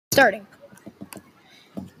Starting.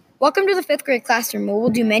 Welcome to the 5th grade classroom, where we'll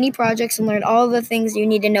do many projects and learn all of the things you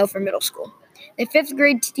need to know for middle school. The 5th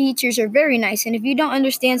grade teachers are very nice, and if you don't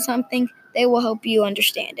understand something, they will help you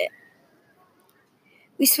understand it.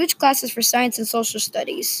 We switch classes for science and social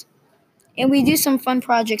studies, and we do some fun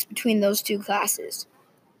projects between those two classes.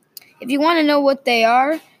 If you want to know what they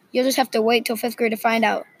are, you'll just have to wait till 5th grade to find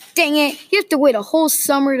out. Dang it, you have to wait a whole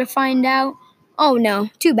summer to find out? Oh no,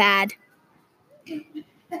 too bad.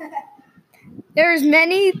 There's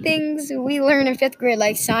many things we learn in 5th grade,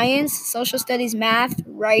 like science, social studies, math,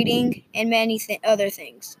 writing, and many other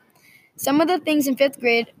things. Some of the things in 5th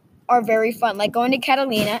grade are very fun, like going to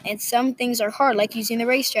Catalina, and some things are hard, like using the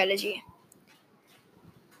race strategy.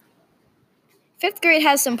 5th grade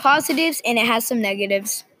has some positives and it has some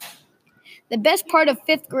negatives. The best part of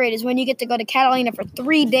 5th grade is when you get to go to Catalina for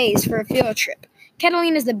 3 days for a field trip.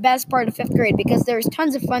 Catalina is the best part of 5th grade because there's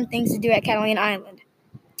tons of fun things to do at Catalina Island.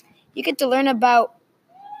 You get to learn about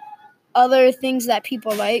other things that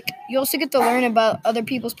people like. You also get to learn about other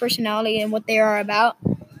people's personality and what they are about.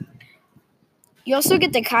 You also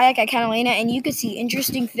get to kayak at Catalina, and you can see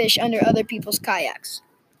interesting fish under other people's kayaks.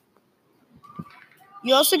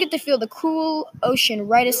 You also get to feel the cool ocean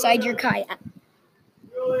right beside your kayak.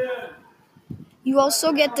 You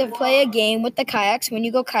also get to play a game with the kayaks when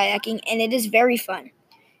you go kayaking, and it is very fun.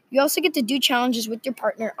 You also get to do challenges with your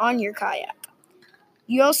partner on your kayak.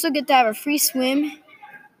 You also get to have a free swim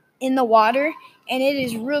in the water, and it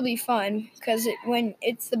is really fun because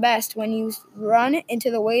it's the best when you run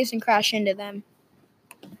into the waves and crash into them.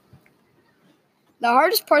 The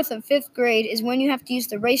hardest part of 5th grade is when you have to use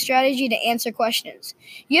the race strategy to answer questions.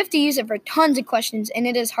 You have to use it for tons of questions, and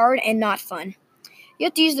it is hard and not fun. You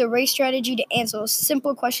have to use the race strategy to answer a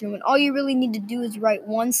simple question when all you really need to do is write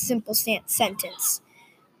one simple sentence.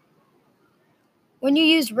 When you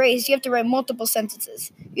use race, you have to write multiple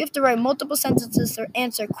sentences. You have to write multiple sentences to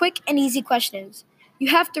answer quick and easy questions.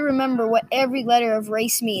 You have to remember what every letter of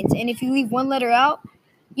race means, and if you leave one letter out,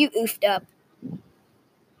 you oofed up.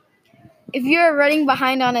 If you're running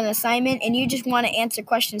behind on an assignment and you just want to answer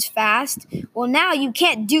questions fast, well, now you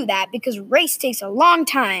can't do that because race takes a long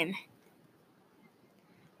time.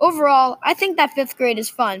 Overall, I think that 5th grade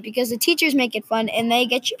is fun because the teachers make it fun and they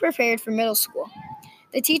get you prepared for middle school.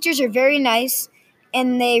 The teachers are very nice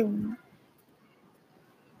and they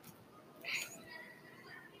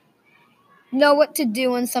know what to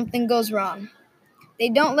do when something goes wrong. They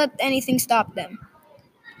don't let anything stop them.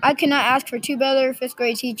 I cannot ask for two better 5th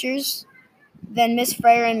grade teachers than Miss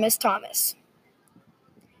Frere and Miss Thomas.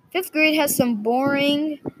 5th grade has some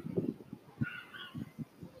boring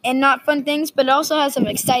and not fun things, but it also has some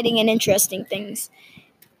exciting and interesting things.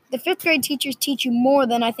 The 5th grade teachers teach you more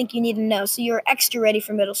than I think you need to know, so you're extra ready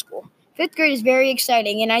for middle school. 5th grade is very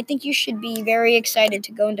exciting, and I think you should be very excited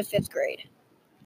to go into 5th grade.